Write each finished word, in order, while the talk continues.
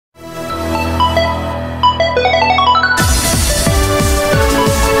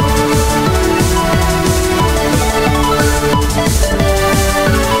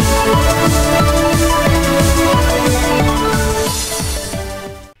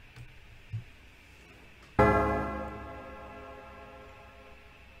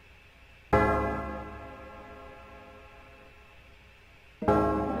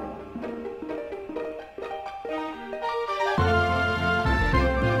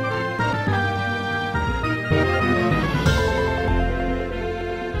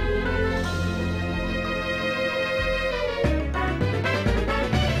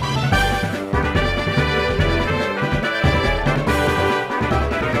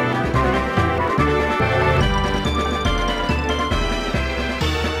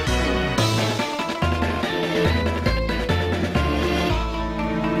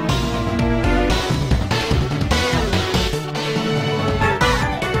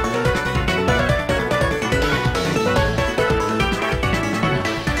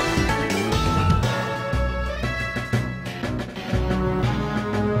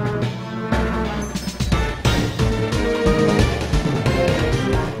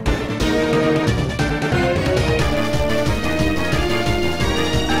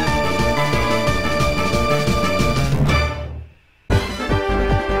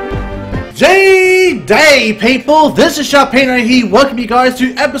day, people! This is Sharpino here, welcome you guys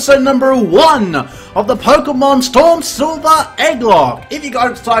to episode number 1 of the Pokémon Storm Silver Egglocke. If you guys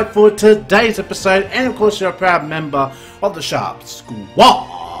are excited for today's episode, and of course you're a proud member of the Sharp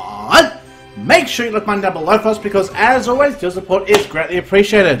Squad, make sure you look mine down below first, because as always, your support is greatly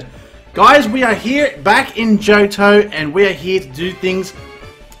appreciated. Guys, we are here back in Johto, and we are here to do things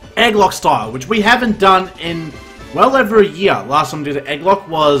Egglocke style, which we haven't done in well over a year. Last time we did Egglocke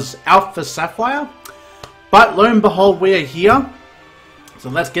was Alpha Sapphire. But lo and behold, we are here. So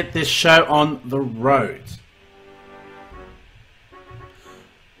let's get this show on the road.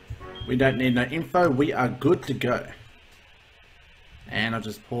 We don't need no info. We are good to go. And I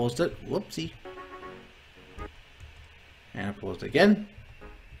just paused it. Whoopsie. And I paused again.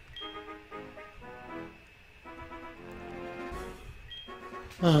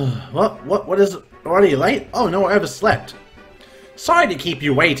 What is it? Already late? Oh no, I overslept. Sorry to keep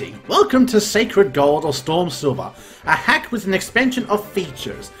you waiting. Welcome to Sacred Gold or Storm Silver, a hack with an expansion of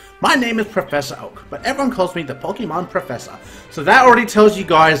features. My name is Professor Oak, but everyone calls me the Pokemon Professor. So that already tells you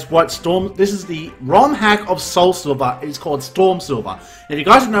guys what this is the ROM hack of Soul Silver. It's called Storm Silver. If you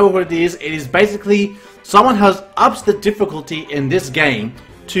guys don't know what it is basically someone has upped the difficulty in this game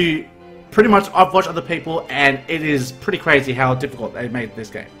to pretty much outwatch other people, and it is pretty crazy how difficult they made this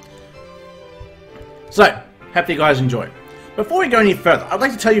game. So, hope you guys enjoy. Before we go any further, I'd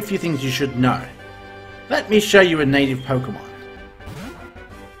like to tell you a few things you should know. Let me show you a native Pokemon.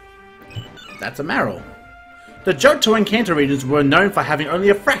 That's a Marill. The Johto and Kanto regions were known for having only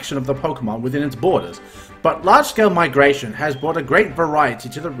a fraction of the Pokemon within its borders, but large-scale migration has brought a great variety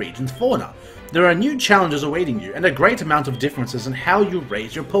to the region's fauna. There are new challenges awaiting you, and a great amount of differences in how you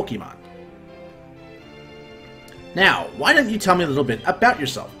raise your Pokemon. Now, why don't you tell me a little bit about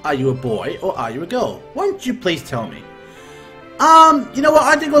yourself? Are you a boy or are you a girl? Won't you please tell me? You know what?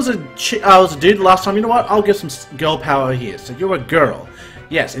 I think I was a dude last time. You know what? I'll give some girl power here. So you're a girl.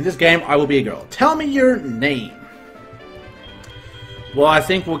 Yes, in this game, I will be a girl. Tell me your name. Well, I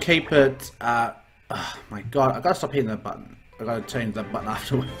think we'll keep it. Oh my god! I gotta stop hitting that button. I gotta change that button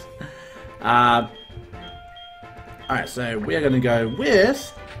afterwards. All right, so we are gonna go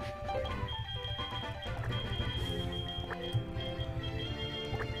with.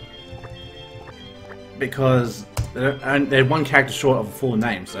 Because they're one character short of a full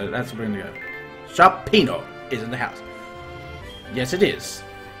name, so that's where we're going to go. Sharpino is in the house. Yes, it is.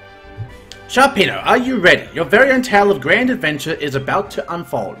 Sharpino, are you ready? Your very own tale of grand adventure is about to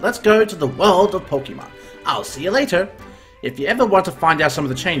unfold. Let's go to the world of Pokemon. I'll see you later. If you ever want to find out some of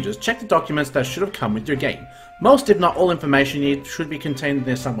the changes, check the documents that should have come with your game. Most, if not all, information you need should be contained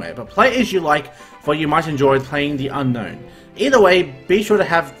there somewhere, but play as you like, for you might enjoy playing the unknown. Either way, be sure to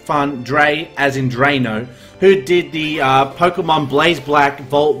have fun. Dre, as in Drano, who did the Pokemon Blaze Black,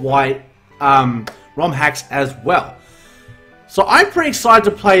 Volt White ROM hacks as well. So I'm pretty excited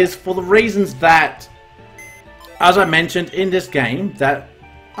to play this for the reasons that, as I mentioned in this game, that...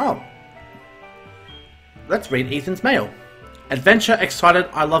 Oh. Let's read Ethan's mail. Adventure, excited,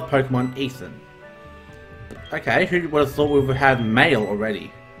 I love Pokemon, Ethan. Okay, who would have thought we would have mail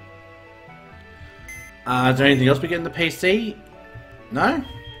already? Is there anything else we get in the PC? No?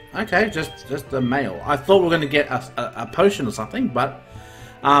 Okay, just the mail. I thought we were going to get a potion or something, but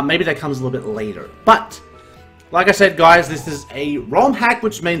maybe that comes a little bit later. But, like I said, guys, this is a ROM hack,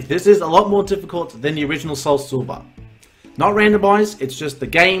 which means this is a lot more difficult than the original Soul Silver. Not randomized, it's just the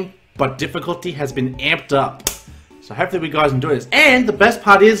game, but difficulty has been amped up. So hopefully you guys enjoy this. And the best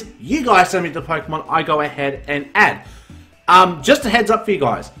part is, you guys send me the Pokemon, I go ahead and add. Just a heads up for you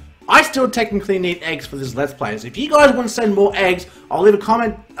guys. I still technically need eggs for this Let's Play. So if you guys want to send more eggs, I'll leave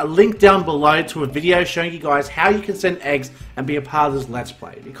a link down below to a video showing you guys how you can send eggs and be a part of this Let's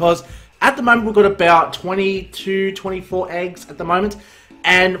Play. Because at the moment we've got about 22, 24 eggs at the moment.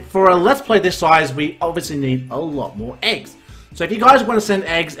 And for a Let's Play this size, we obviously need a lot more eggs. So if you guys want to send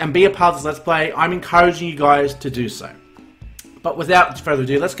eggs and be a part of this Let's Play, I'm encouraging you guys to do so. But without further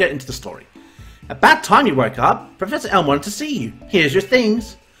ado, let's get into the story. About time you woke up, Professor Elm wanted to see you. Here's your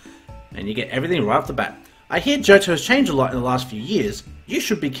things. And you get everything right off the bat. I hear Johto has changed a lot in the last few years. You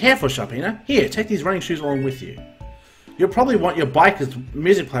should be careful, Sharpino. Here, take these running shoes along with you. You'll probably want your bike as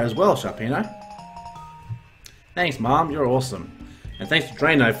music player as well, Sharpino. Thanks, Mom. You're awesome. And thanks to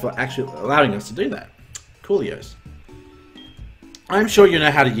Drano for actually allowing us to do that. Coolios. I'm sure you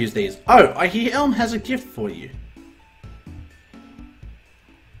know how to use these. Oh, I hear Elm has a gift for you.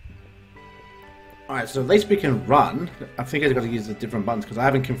 Alright, so at least we can run. I think I've got to use the different buttons because I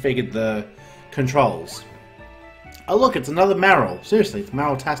haven't configured the controls. Oh look, it's another Marill. Seriously, it's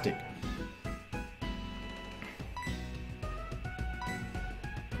Marill-tastic.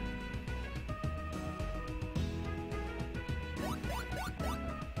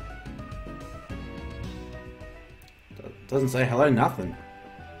 Doesn't say hello, nothing.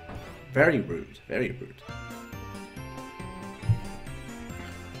 Very rude, very rude.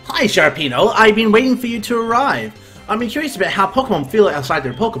 Hi Sharpino, I've been waiting for you to arrive. I'm curious about how Pokemon feel outside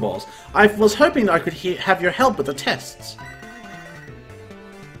their Pokeballs. I was hoping that I could have your help with the tests.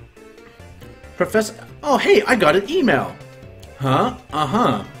 Professor... Oh hey, I got an email. Huh?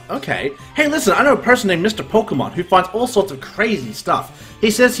 Uh-huh. Okay. Hey listen, I know a person named Mr. Pokemon who finds all sorts of crazy stuff.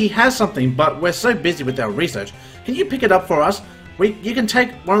 He says he has something, but we're so busy with our research. Can you pick it up for us? You can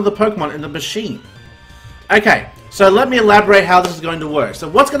take one of the Pokemon in the machine. Okay, so let me elaborate how this is going to work. So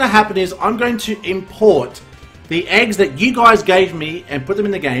what's going to happen is I'm going to import the eggs that you guys gave me and put them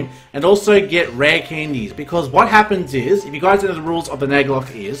in the game, and also get rare candies. Because what happens is, if you guys know the rules of an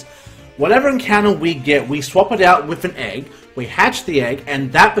Egglocke is, whatever encounter we get, we swap it out with an egg, we hatch the egg,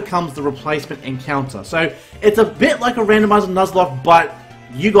 and that becomes the replacement encounter. So it's a bit like a randomizer Nuzlocke, but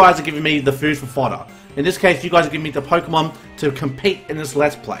you guys are giving me the food for fodder. In this case, you guys are giving me the Pokemon to compete in this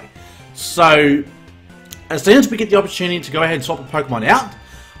Let's Play. So, as soon as we get the opportunity to go ahead and swap a Pokemon out,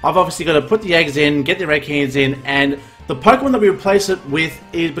 I've obviously got to put the eggs in, get the rare candies in, and the Pokemon that we replace it with,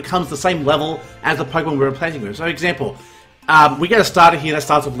 it becomes the same level as the Pokemon we're replacing with. So, example, we get a starter here that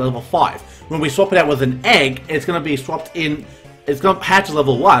starts with level 5. When we swap it out with an egg, it's going to be swapped in, it's going to hatch to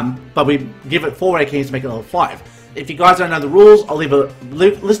level 1, but we give it 4 rare candies to make it level 5. If you guys don't know the rules, I'll leave a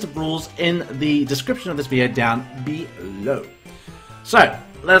list of rules in the description of this video down below. So,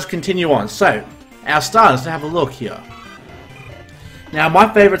 let's continue on. So, our starters, to have a look here. Now,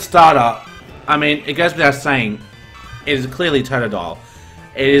 my favourite starter, I mean, it goes without saying, it is clearly Totodile.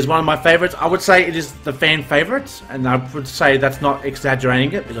 It is one of my favourites. I would say it is the fan favourite, and I would say that's not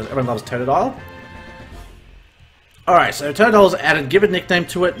exaggerating it, because everyone loves Totodile. Alright, so Totodile's added, give a nickname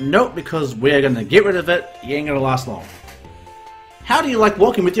to it. Nope, because we're going to get rid of it. You ain't going to last long. How do you like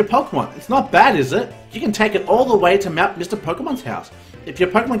walking with your Pokemon? It's not bad, is it? You can take it all the way to Mount Mr. Pokemon's house. If your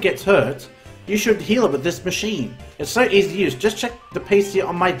Pokemon gets hurt, you should heal it with this machine. It's so easy to use. Just check the PC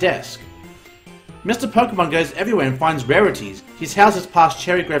on my desk. Mr. Pokemon goes everywhere and finds rarities. His house is past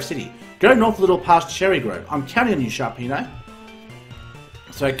Cherry Grove City. Go north a little past Cherry Grove. I'm counting on you, Sharpino.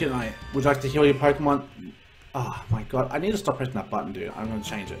 So would you like to heal your Pokemon? Oh my god, I need to stop pressing that button, dude. I'm going to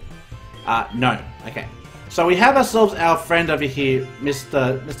change it. No. Okay. So we have ourselves our friend over here,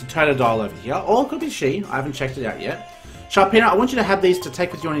 Mr. Totodile over here. Or it could be she. I haven't checked it out yet. Sharpino, I want you to have these to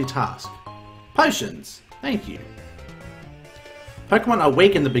take with you on your task. Potions. Thank you. Pokemon are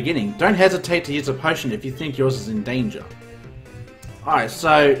weak in the beginning. Don't hesitate to use a potion if you think yours is in danger. Alright,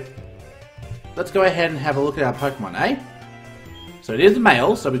 so let's go ahead and have a look at our Pokemon, eh? So it is a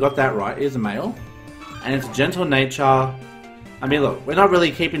male, so we got that right. It is a male. And it's a gentle nature. I mean, look, we're not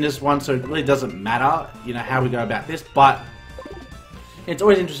really keeping this one, so it really doesn't matter, you know, how we go about this, but it's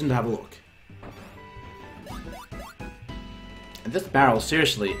always interesting to have a look. And this barrel,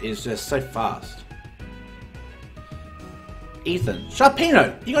 seriously, is just so fast. Ethan,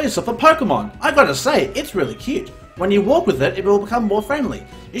 Sharpino, you got yourself a Pokemon. I gotta say, it's really cute. When you walk with it, it will become more friendly.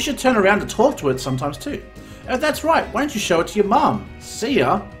 You should turn around to talk to it sometimes too. Oh, that's right. Why don't you show it to your mum? See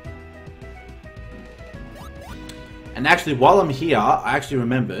ya. And actually, while I'm here, I actually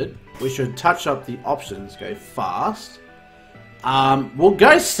remembered we should touch up the options. Go fast. We'll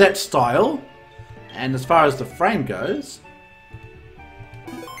go set style. And as far as the frame goes,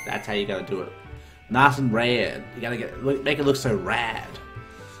 that's how you gotta do it. Nice and red. You gotta make it look so rad.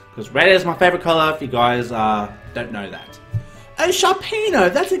 Because red is my favorite color, if you guys don't know that. Oh,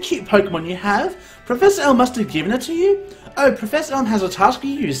 Sharpino, that's a cute Pokemon you have. Professor Elm must have given it to you? Oh, Professor Elm has a task for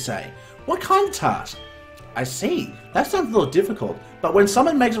you, you say. What kind of task? I see. That sounds a little difficult, but when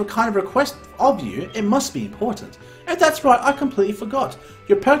someone makes a kind of request of you, it must be important. Oh, that's right, I completely forgot.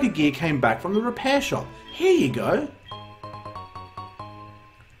 Your Pokegear came back from the repair shop. Here you go.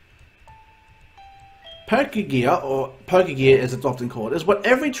 Pokegear, or Pokegear as it's often called, is what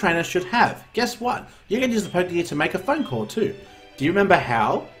every trainer should have. Guess what? You can use the Pokegear to make a phone call too. Do you remember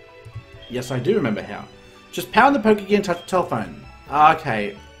how? Yes, I do remember how. Just pound the Pokegear and touch the telephone.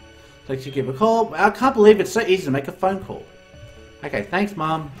 Okay. So you give a call. I can't believe it's so easy to make a phone call. Okay, thanks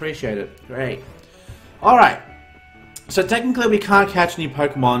Mom. Appreciate it. Great. Alright. So technically we can't catch any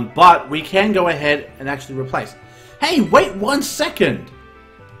Pokemon, but we can go ahead and actually replace. Hey, wait 1 second!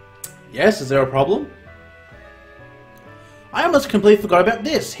 Yes, is there a problem? I almost completely forgot about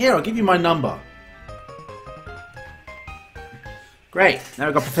this. Here, I'll give you my number. Great. Now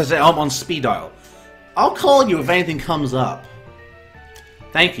we've got Professor Elm on speed dial. I'll call you if anything comes up.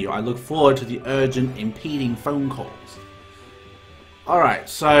 Thank you. I look forward to the urgent, impeding phone calls. Alright,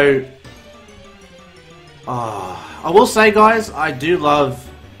 so... I will say, guys, I do love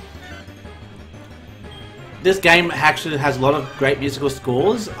this game actually has a lot of great musical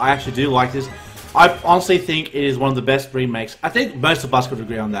scores. I actually do like this. I honestly think it is one of the best remakes. I think most of us could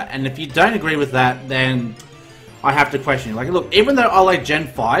agree on that. And if you don't agree with that, then I have to question you. Like, look, even though I like Gen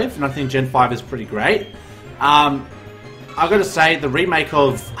 5, and I think Gen 5 is pretty great, I've got to say the remake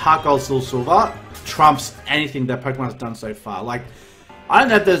of Heart Gold Soul Silver trumps anything that Pokemon has done so far. Like, I don't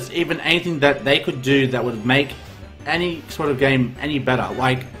know if there's even anything that they could do that would make any sort of game any better.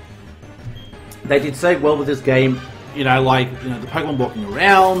 Like, they did so well with this game, you know, like, you know, the Pokemon walking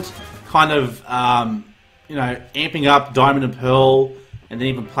around, kind of, you know, amping up Diamond and Pearl, and then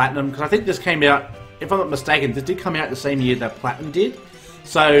even Platinum, because I think this came out, if I'm not mistaken, this did come out the same year that Platinum did.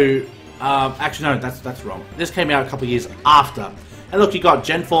 So, actually no, that's wrong. This came out a couple of years after. And look, you got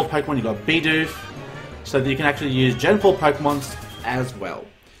Gen 4 Pokemon, you got Bidoof, so that you can actually use Gen 4 Pokemon as well.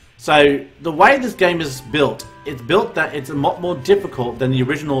 So, the way this game is built, it's built that it's a lot more difficult than the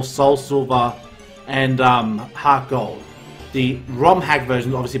original Soul Silver and Heart Gold. The ROM hack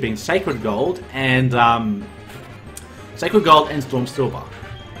version obviously being Sacred Gold and Storm Silver.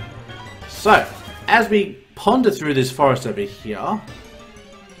 So, as we ponder through this forest over here,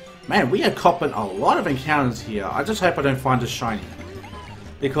 man, we are copping a lot of encounters here. I just hope I don't find a shiny,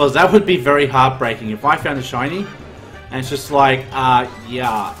 because that would be very heartbreaking if I found a shiny and it's just like, gotta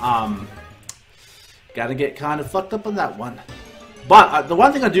get kind of fucked up on that one. But the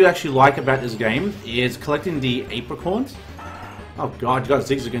one thing I do actually like about this game is collecting the apricorns. Oh god, you got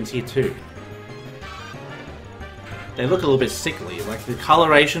Zigzagons here too. They look a little bit sickly, like the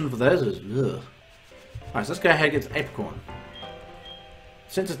coloration for those is ugh. Alright, so let's go ahead and get the apricorn.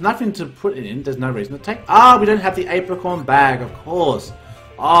 Since there's nothing to put it in, there's no reason to take... Ah, we don't have the apricorn bag, of course.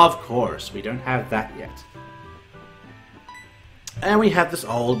 Of course, we don't have that yet. And we have this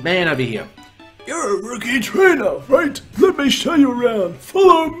old man over here. You're a rookie trainer, right? Let me show you around.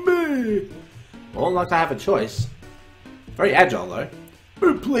 Follow me. Well, like I have a choice. Very agile, though.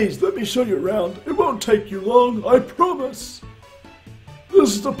 Oh, please, let me show you around. It won't take you long, I promise.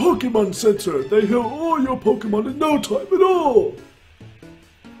 This is the Pokemon Center. They heal all your Pokemon in no time at all.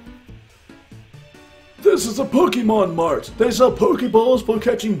 This is a Pokemon Mart. They sell Pokeballs for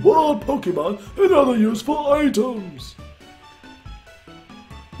catching wild Pokemon and other useful items.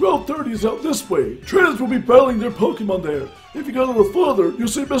 Route 30 is out this way. Trainers will be battling their Pokemon there. If you go a little further, you'll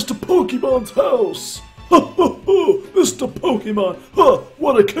see Mr. Pokemon's house. Ho ho ho! Mr. Pokemon! Huh!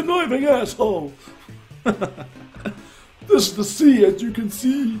 What a conniving asshole! This is the sea, as you can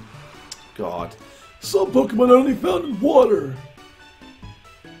see. God. Some Pokemon are only found in water.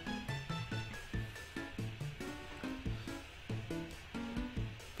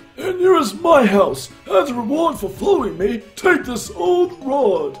 And here is my house. As a reward for following me, take this old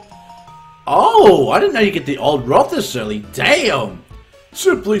rod. Oh, I didn't know you get the old rod this early. Damn!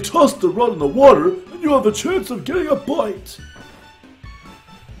 Simply toss the rod in the water, and you have a chance of getting a bite.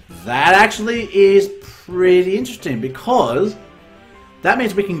 That actually is pretty interesting, because that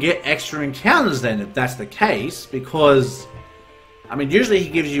means we can get extra encounters then, if that's the case, because, I mean, usually he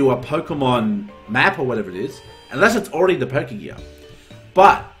gives you a Pokemon map or whatever it is, unless it's already the Pokegear.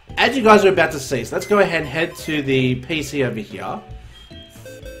 But, as you guys are about to see, so let's go ahead and head to the PC over here.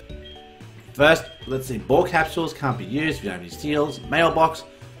 First, let's see, ball capsules can't be used, we don't have any steals, mailbox,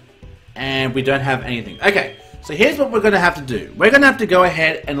 and we don't have anything. Okay, so here's what we're going to have to do. We're going to have to go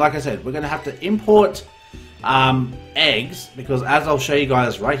ahead and, like I said, we're going to have to import eggs, because as I'll show you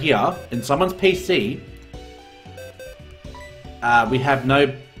guys right here, in someone's PC, we have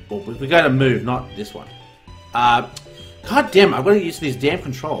no, well, we got to move, not this one. God damn, I've got to use these damn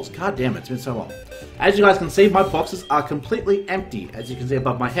controls. God damn it, it's been so long. As you guys can see, my boxes are completely empty, as you can see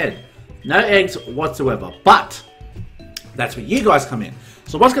above my head. No eggs whatsoever, but that's where you guys come in.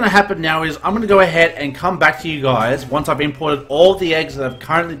 So what's going to happen now is I'm going to go ahead and come back to you guys once I've imported all the eggs that have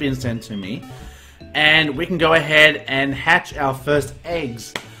currently been sent to me, and we can go ahead and hatch our first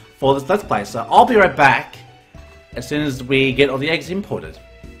eggs for this Let's Play. So I'll be right back as soon as we get all the eggs imported.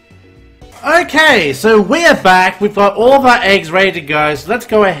 Okay, so we're back. We've got all of our eggs ready to go, so let's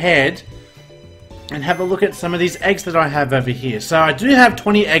go ahead and have a look at some of these eggs that I have over here. So I do have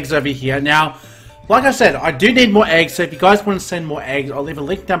 20 eggs over here. Now, like I said, I do need more eggs, so if you guys want to send more eggs, I'll leave a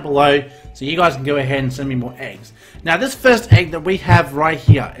link down below so you guys can go ahead and send me more eggs. Now, this first egg that we have right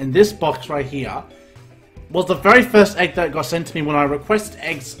here, in this box right here, was the very first egg that got sent to me when I requested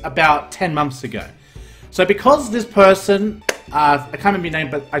eggs about 10 months ago. So because this person, I can't remember your name,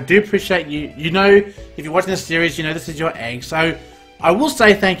 but I do appreciate you. You know, if you're watching this series, you know this is your egg. So I will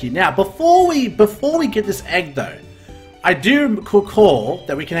say thank you. Now, before we get this egg though, I do recall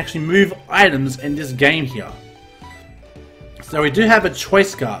that we can actually move items in this game here. So we do have a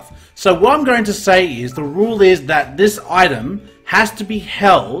choice scarf. So what I'm going to say is, the rule is that this item has to be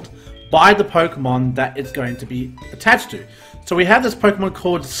held by the Pokemon that it's going to be attached to. So we have this Pokemon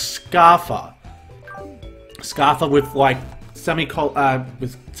called Scarfer. Scarfer with like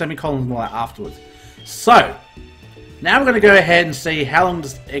semicolons like afterwards. So now we're going to go ahead and see how long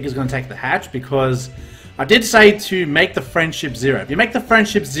this egg is going to take to hatch, because I did say to make the friendship 0. If you make the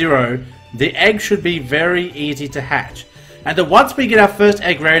friendship 0, the egg should be very easy to hatch. And then once we get our first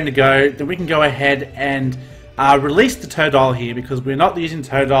egg ready to go, then we can go ahead and release the Totodile here, because we're not using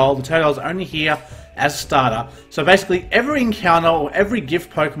Totodile. The Totodile is only here as a starter. So basically every encounter or every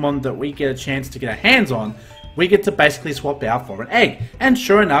gift Pokemon that we get a chance to get our hands on, we get to basically swap out for an egg. And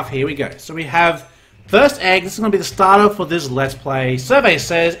sure enough, here we go. So we have first egg. This is going to be the starter for this Let's Play. Survey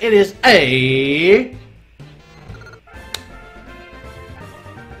says it is a...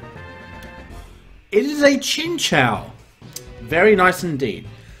 It is a Chinchou. Very nice indeed.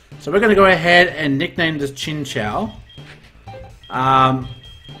 So we're going to go ahead and nickname this Chinchou.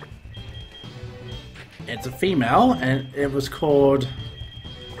 It's a female, and it was called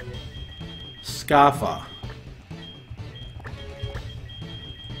Scarfer.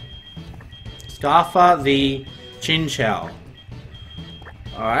 Scarfer the Chinchou.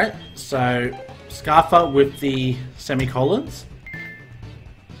 Alright, so Scarfer with the semicolons.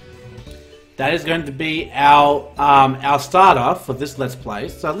 That is going to be our starter for this Let's Play.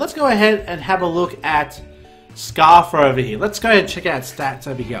 So let's go ahead and have a look at Scarfer over here. Let's go ahead and check out stats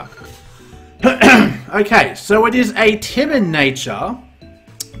over here. Okay, so it is a timid nature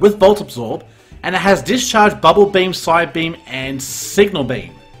with Volt Absorb, and it has Discharge, Bubble Beam, Side Beam, and Signal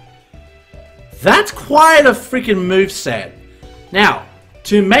Beam. That's quite a freaking moveset. Now,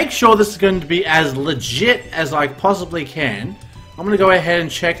 to make sure this is going to be as legit as I possibly can, I'm going to go ahead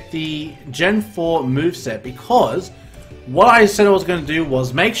and check the Gen 4 moveset, because what I said I was going to do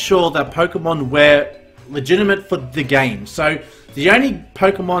was make sure that Pokemon were legitimate for the game. So the only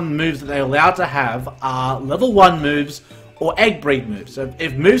Pokemon moves that they're allowed to have are level 1 moves or egg breed moves. So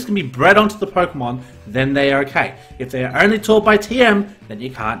if moves can be bred onto the Pokemon, then they are okay. If they are only taught by TM, then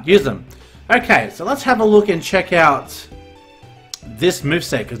you can't use them. Okay, so let's have a look and check out this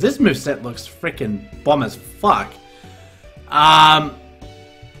moveset, because this moveset looks freaking bomb as fuck. But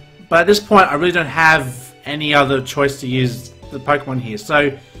at this point, I really don't have any other choice to use the Pokemon here.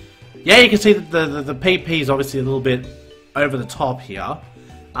 So, yeah, you can see that the PP is obviously a little bit over the top here.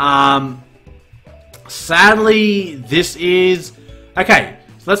 Sadly, this is... Okay,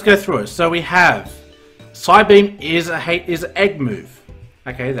 so let's go through it. So we have... Side Beam is an egg move.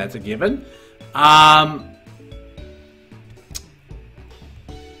 Okay, that's a given.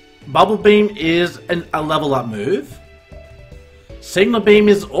 Bubble Beam is a level up move. Signal Beam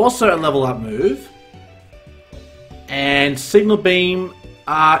is also a level up move, and Signal Beam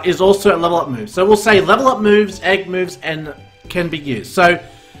is also a level up move. So we'll say level up moves, egg moves, and can be used. So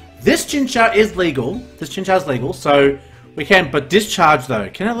this Chinchou is legal. This Chinchou is legal, so we can. But Discharge though,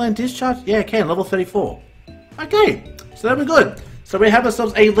 can it learn Discharge? Yeah, it can. Level 34. Okay, so that'll be good. So we have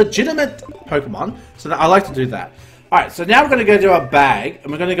ourselves a legitimate Pokemon. So I like to do that. Alright, so now we're going to go to our bag,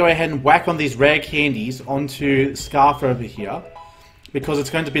 and we're going to go ahead and whack on these rare candies onto Scarfer over here, because it's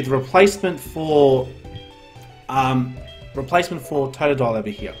going to be the replacement for Totodile over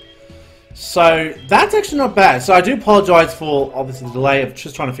here. So that's actually not bad. So I do apologize for obviously the delay of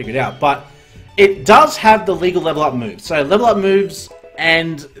just trying to figure it out, but it does have the legal level up moves. So level up moves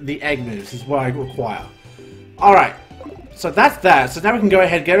and the egg moves is what I require. Alright, so that's that. So now we can go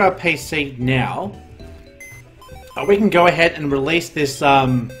ahead and get our PC now. We can go ahead and release this,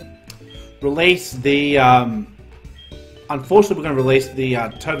 unfortunately, we're going to release the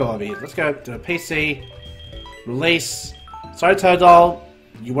Totodile over here. Let's go to PC, release. Sorry, Totodile,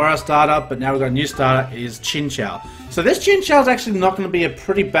 you were a starter, but now we've got a new starter. It is Chinchou. So this Chinchou is actually not going to be a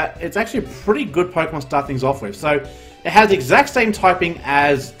pretty bad. It's actually a pretty good Pokemon to start things off with. So it has the exact same typing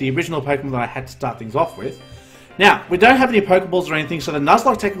as the original Pokemon that I had to start things off with. Now we don't have any Pokeballs or anything, so the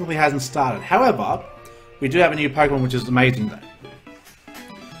Nuzlocke technically hasn't started. However, we do have a new Pokemon, which is amazing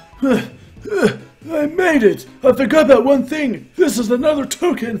though. I made it! I forgot about one thing! This is another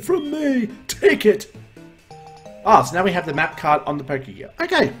token from me! Take it! Ah, so now we have the map card on the Pokegear.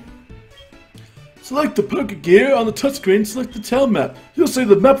 Okay. Select the Pokegear on the touchscreen, select the town map. You'll see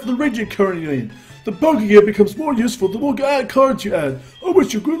the map of the region currently in. The Pokegear becomes more useful the more cards you add. I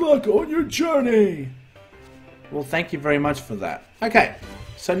wish you good luck on your journey! Well, thank you very much for that. Okay,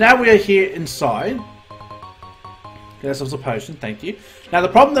 so now we are here inside. Get ourselves a potion, thank you. Now the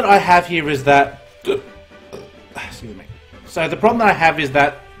problem that I have here is that... Excuse me. So the problem that I have is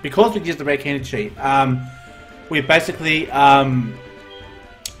that, because we used the Red Candy cheat, we basically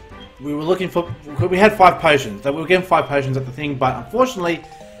we were looking for. We had 5 potions. We were getting 5 potions at the thing, but unfortunately,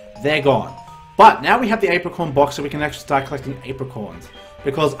 they're gone. But now we have the apricorn box, so we can actually start collecting apricorns.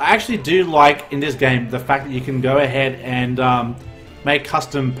 Because I actually do like in this game the fact that you can go ahead and make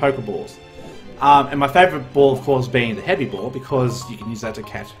custom Pokeballs. And my favorite ball, of course, being the heavy ball, because you can use that to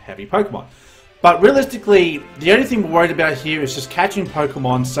catch heavy Pokemon. But realistically, the only thing we're worried about here is just catching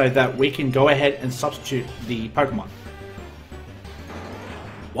Pokemon so that we can go ahead and substitute the Pokemon.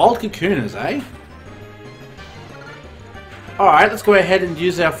 Wild Cocooners, eh? Alright, let's go ahead and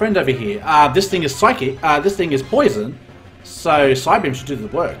use our friend over here. This thing is Psychic. This thing is Poison. So Psybeam should do the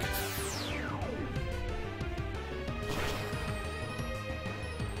work.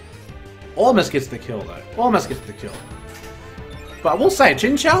 Almost gets the kill though. Almost gets the kill. But I will say,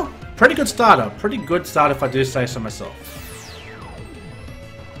 Chinchou, pretty good starter. Pretty good starter if I do say so myself.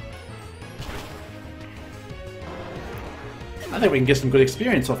 I think we can get some good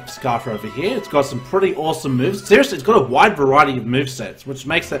experience off Scarfer over here. It's got some pretty awesome moves. Seriously, it's got a wide variety of movesets, which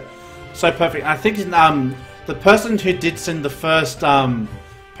makes it so perfect. I think the person who did send the first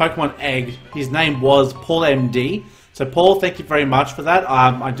Pokemon egg, his name was Paul MD. So Paul, thank you very much for that.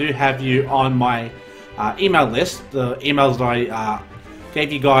 I do have you on my email list, the emails that I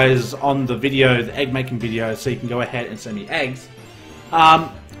gave you guys on the video, the egg making video, so you can go ahead and send me eggs.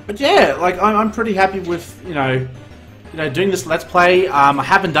 But yeah, like I'm pretty happy with doing this Let's Play. I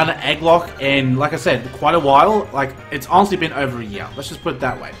haven't done an Egglocke in, like I said, quite a while. Like, it's honestly been over a year. Let's just put it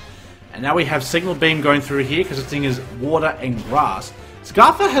that way. And now we have Signal Beam going through here because this thing is water and grass.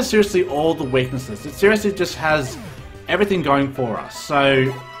 Scarfer has seriously all the weaknesses. It seriously just has everything going for us.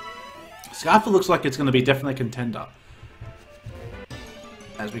 So, Scarfer looks like it's going to be definitely a contender.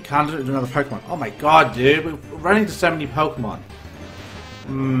 As we can't do another Pokemon. Oh my god, dude. We're running to so many Pokemon.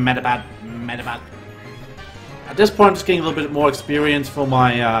 Medabad. Medabad. At this point, I'm just getting a little bit more experience for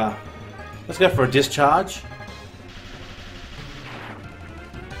my, let's go for a Discharge.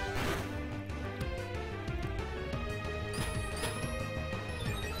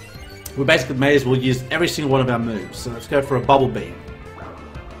 We basically may as well use every single one of our moves, so let's go for a Bubble Beam.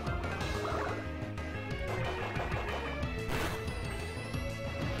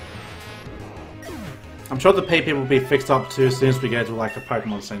 I'm sure the PP will be fixed up too as soon as we go to like a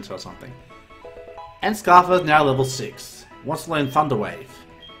Pokemon Center or something. And Scarfer is now level 6. Wants to learn Thunder Wave.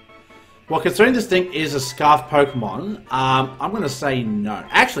 Well, considering this thing is a Scarf Pokemon, I'm going to say no.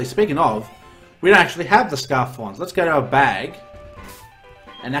 Actually, speaking of, we don't actually have the Scarf on. Let's go to our bag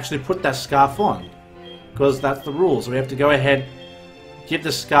and actually put that Scarf on. Because that's the rules. So we have to go ahead, give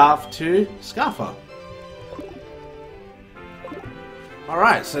the Scarf to Scarfer.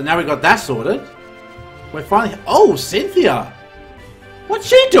 Alright, so now we got that sorted. We're finally... Oh, Cynthia! What's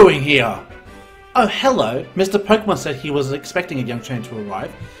she doing here? Oh, hello. Mr. Pokemon said he was expecting a young trainer to arrive.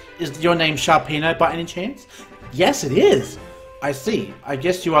 Is your name Sharpino by any chance? Yes, it is. I see. I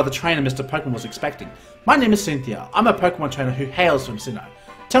guess you are the trainer Mr. Pokemon was expecting. My name is Cynthia. I'm a Pokemon trainer who hails from Sinnoh.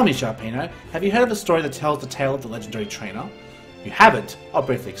 Tell me, Sharpino, have you heard of a story that tells the tale of the legendary trainer? You haven't? I'll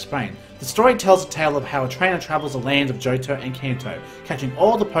briefly explain. The story tells the tale of how a trainer travels the lands of Johto and Kanto, catching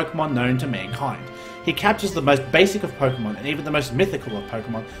all the Pokemon known to mankind. He captures the most basic of Pokemon and even the most mythical of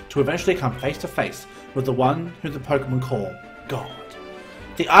Pokemon to eventually come face to face with the one who the Pokemon call God.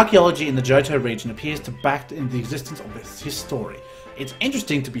 The archaeology in the Johto region appears to back in the existence of his story. It's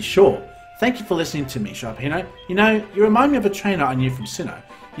interesting to be sure. Thank you for listening to me, Sharpino. You know, you remind me of a trainer I knew from Sinnoh.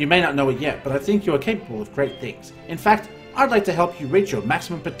 You may not know it yet, but I think you are capable of great things. In fact, I'd like to help you reach your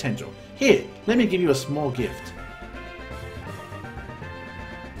maximum potential. Here, let me give you a small gift.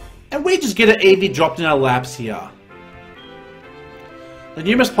 And we just get an Eevee dropped in our laps here. The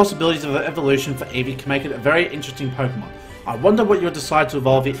numerous possibilities of evolution for Eevee can make it a very interesting Pokemon. I wonder what you'll decide to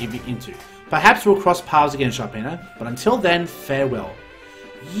evolve your Eevee into. Perhaps we'll cross paths again, Sharpino, but until then, farewell.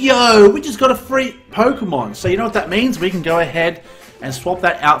 Yo, we just got a free Pokemon. So you know what that means? We can go ahead and swap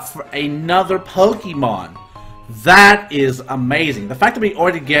that out for another Pokemon. That is amazing. The fact that we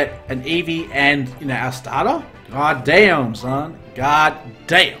already get an Eevee and, you know, our starter? God damn, son. God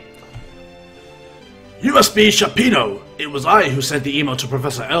damn. You must be Sharpino. It was I who sent the email to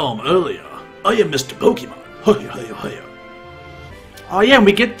Professor Elm earlier. I am Mr. Pokemon. Oh yeah, and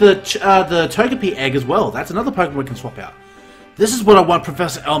we get the Togepi egg as well. That's another Pokemon we can swap out. This is what I want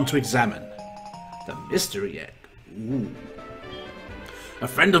Professor Elm to examine. The mystery egg. Ooh. A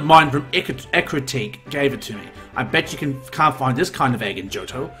friend of mine from Egglocke gave it to me. I bet you can't find this kind of egg in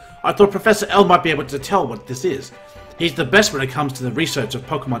Johto. I thought Professor Elm might be able to tell what this is. He's the best when it comes to the research of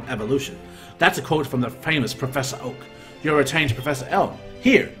Pokemon evolution. That's a quote from the famous Professor Oak. You're retained to Professor Elm.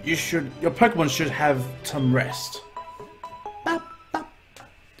 Here, your Pokemon should have some rest. Bop, bop.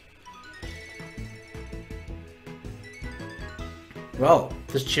 Well,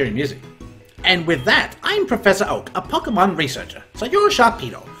 this cheery music. And with that, I'm Professor Oak, a Pokemon researcher. So you're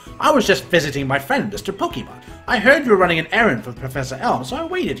Sharpino. I was just visiting my friend, Mr. Pokemon. I heard you were running an errand for Professor Elm, so I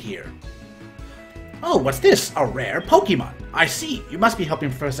waited here. Oh, what's this? A rare Pokemon. I see. You must be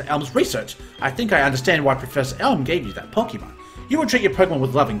helping Professor Elm's research. I think I understand why Professor Elm gave you that Pokemon. You will treat your Pokemon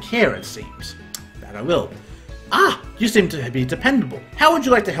with love and care, it seems. That I will. Ah, you seem to be dependable. How would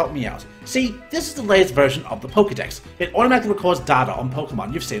you like to help me out? See, this is the latest version of the Pokédex. It automatically records data on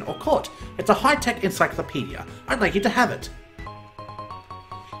Pokemon you've seen or caught. It's a high-tech encyclopedia. I'd like you to have it.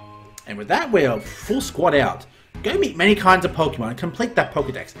 And with that, we're full squad out. Go meet many kinds of Pokemon and complete that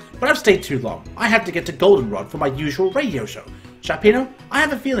Pokédex, but I've stayed too long. I have to get to Goldenrod for my usual radio show. Sharpino, I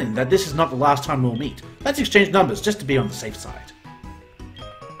have a feeling that this is not the last time we'll meet. Let's exchange numbers just to be on the safe side.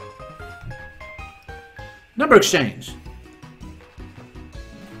 Number exchange.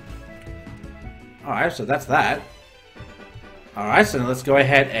 Alright, so that's that. Alright, so let's go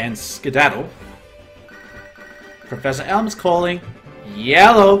ahead and skedaddle. Professor Elm's calling.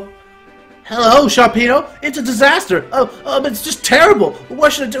 Yellow. Hello, Sharpino. It's a disaster. It's just terrible.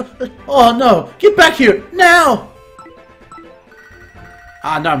 What should I do? Oh no! Get back here now!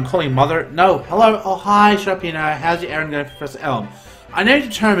 No, I'm calling Mother. No. Hello. Oh, hi, Sharpino. How's your errand going, Professor Elm? I know you're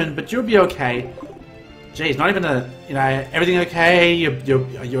determined, but you'll be okay. Jeez, not even a, everything okay? You're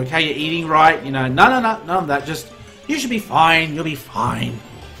okay? You're eating right? No, none of that. Just, you should be fine. You'll be fine.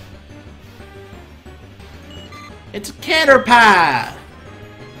 It's a Caterpie.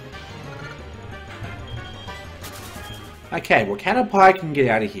 Okay, well, Caterpie can get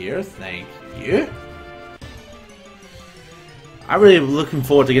out of here. Thank you. I'm really looking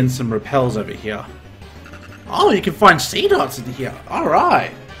forward to getting some repels over here. Oh, you can find Seedots in here.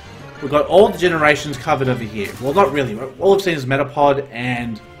 Alright. We've got all the generations covered over here. Well, not really. All I've seen is Metapod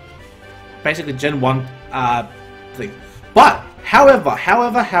and basically Gen 1 thing. But, however,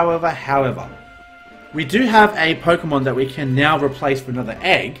 we do have a Pokemon that we can now replace for another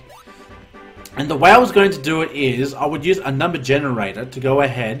egg. And the way I was going to do it is, I would use a number generator to go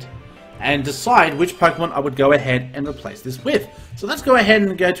ahead and decide which Pokemon I would go ahead and replace this with. So let's go ahead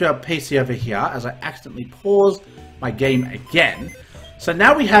and go to our PC over here as I accidentally pause my game again. So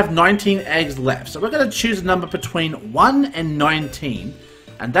now we have 19 eggs left. So we're going to choose a number between 1 and 19.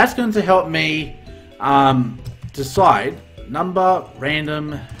 And that's going to help me decide number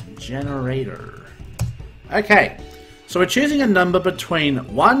random generator. Okay. So we're choosing a number between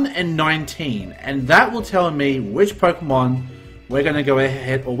 1 and 19, and that will tell me which Pokemon we're going to go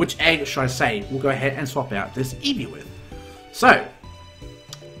ahead, or which egg, should I say, we'll go ahead and swap out this Eevee with. So,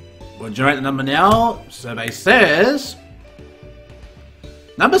 we'll generate the number now. Survey says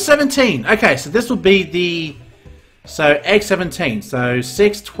number 17. Okay, so this will be the, so egg 17. So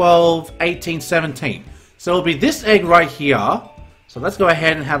 6, 12, 18, 17. So it'll be this egg right here. So let's go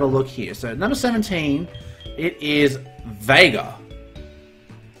ahead and have a look here. So number 17, it is Vega.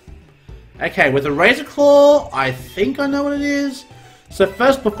 Okay, with a Razor Claw, I think I know what it is. So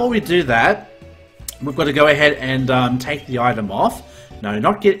first, before we do that, we've got to go ahead and take the item off. No,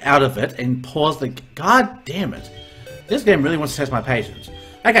 not get out of it, and pause the... God damn it. This game really wants to test my patience.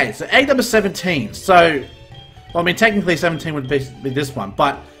 Okay, so egg number 17. So, well, I mean, technically 17 would be this one,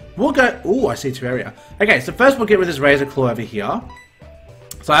 but we'll go... Ooh, I see Terraria. Okay, so first we'll get with this Razor Claw over here.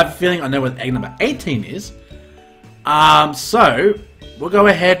 So I have a feeling I know what egg number 18 is. So, we'll go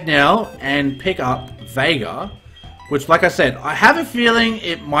ahead now and pick up Vega, which, like I said, I have a feeling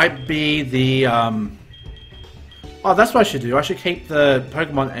it might be the, Oh, that's what I should do. I should keep the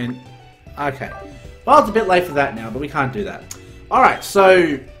Pokemon and... Okay. Well, it's a bit late for that now, but we can't do that. Alright,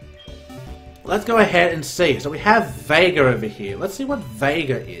 so... Let's go ahead and see. So we have Vega over here. Let's see what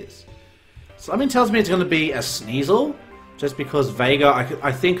Vega is. Something tells me it's going to be a Sneasel, just because Vega,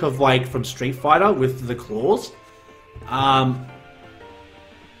 I think of, like, from Street Fighter with the claws.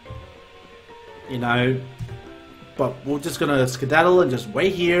 You know, but we're just gonna skedaddle and just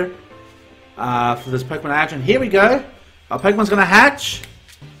wait here for this Pokemon action. Here we go. Our Pokemon's gonna hatch.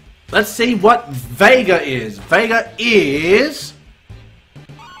 Let's see what Vega is. Vega is...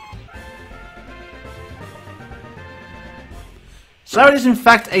 So it is in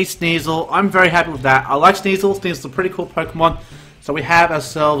fact a Sneasel. I'm very happy with that. I like Sneasel. Sneasel's a pretty cool Pokemon. So we have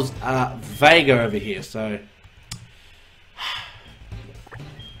ourselves Vega over here. So...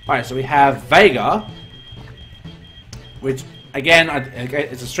 Alright, so we have Vega, which, again,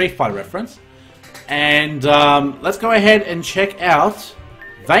 it's a Street Fighter reference. And let's go ahead and check out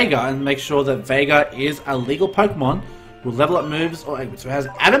Vega and make sure that Vega is a legal Pokemon with level up moves or egg moves. So it has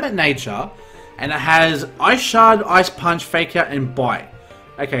Adamant Nature, and it has Ice Shard, Ice Punch, Fake Out, and Bite.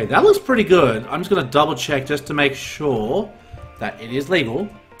 Okay, that looks pretty good. I'm just going to double check just to make sure that it is legal.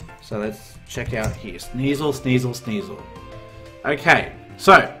 So let's check out here. Sneasel, Sneasel, Sneasel. Okay,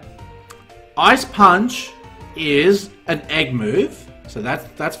 so Ice Punch is an egg move, so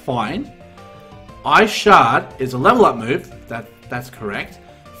that's fine. Ice Shard is a level up move, that's correct.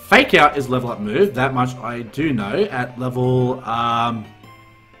 Fake Out is a level up move, that much I do know, at level, oh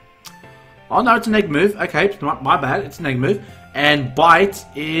no, it's an egg move, okay, my bad, it's an egg move. And Bite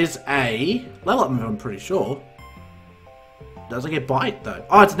is a level up move, I'm pretty sure. Does it get Bite though?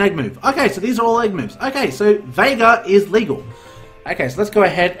 Oh, it's an egg move. Okay, so these are all egg moves. Okay, so Vega is legal. Okay, so let's go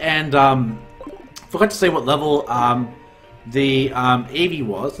ahead and, forgot to say what level, the Eevee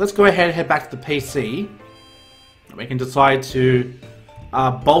was. Let's go ahead and head back to the PC. We can decide to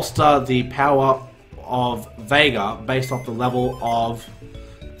bolster the power of Vega based off the level of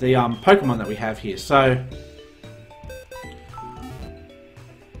the Pokemon that we have here. So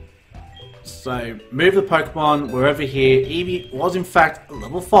move the Pokemon. We're over here. Eevee was in fact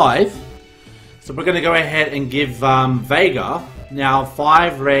level 5. So we're going to go ahead and give Vega now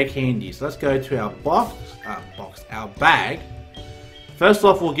 5 rare candies. So let's go to our our bag. First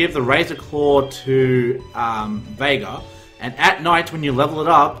off, we'll give the Razor Claw to Vega, and at night when you level it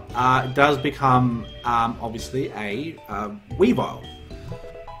up, it does become obviously a Weavile.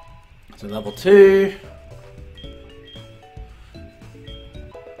 So level 2,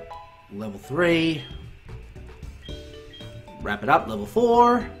 level 3, wrap it up, level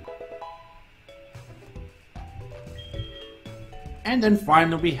 4. And then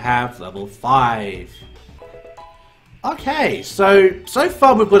finally we have level 5. Okay, so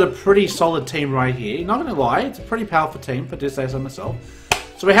far we've got a pretty solid team right here. Not gonna lie, it's a pretty powerful team, if I do say so myself.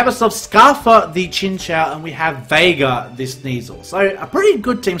 So we have ourselves Scarfer the Chinchou, and we have Vega the Sneasel. So a pretty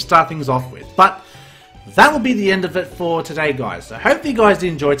good team to start things off with. But that will be the end of it for today, guys. So hopefully you guys did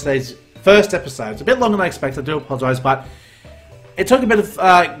enjoy today's first episode. It's a bit longer than I expected, I do apologise, but it took a bit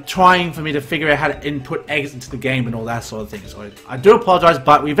of trying for me to figure out how to input eggs into the game and all that sort of thing. So I do apologise,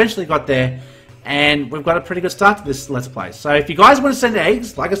 but we eventually got there, and we've got a pretty good start to this Let's Play. So if you guys want to send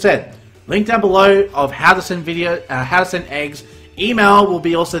eggs, like I said, link down below of how to send how to send eggs. Email will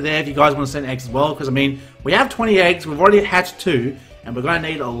be also there if you guys want to send eggs as well, because I mean, we have 20 eggs, we've already hatched 2, and we're going to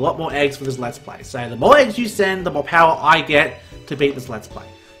need a lot more eggs for this Let's Play. So the more eggs you send, the more power I get to beat this Let's Play.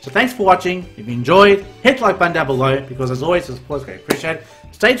 So thanks for watching. If you enjoyed, hit the like button down below, because as always, it's greatly appreciated.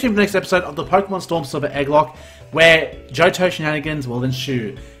 Stay tuned for the next episode of the Pokemon Storm Silver Egglocke, where Johto shenanigans will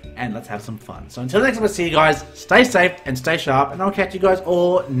ensue. And let's have some fun. So until next time, I'll see you guys. Stay safe and stay sharp, and I'll catch you guys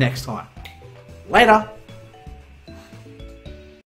all next time. Later!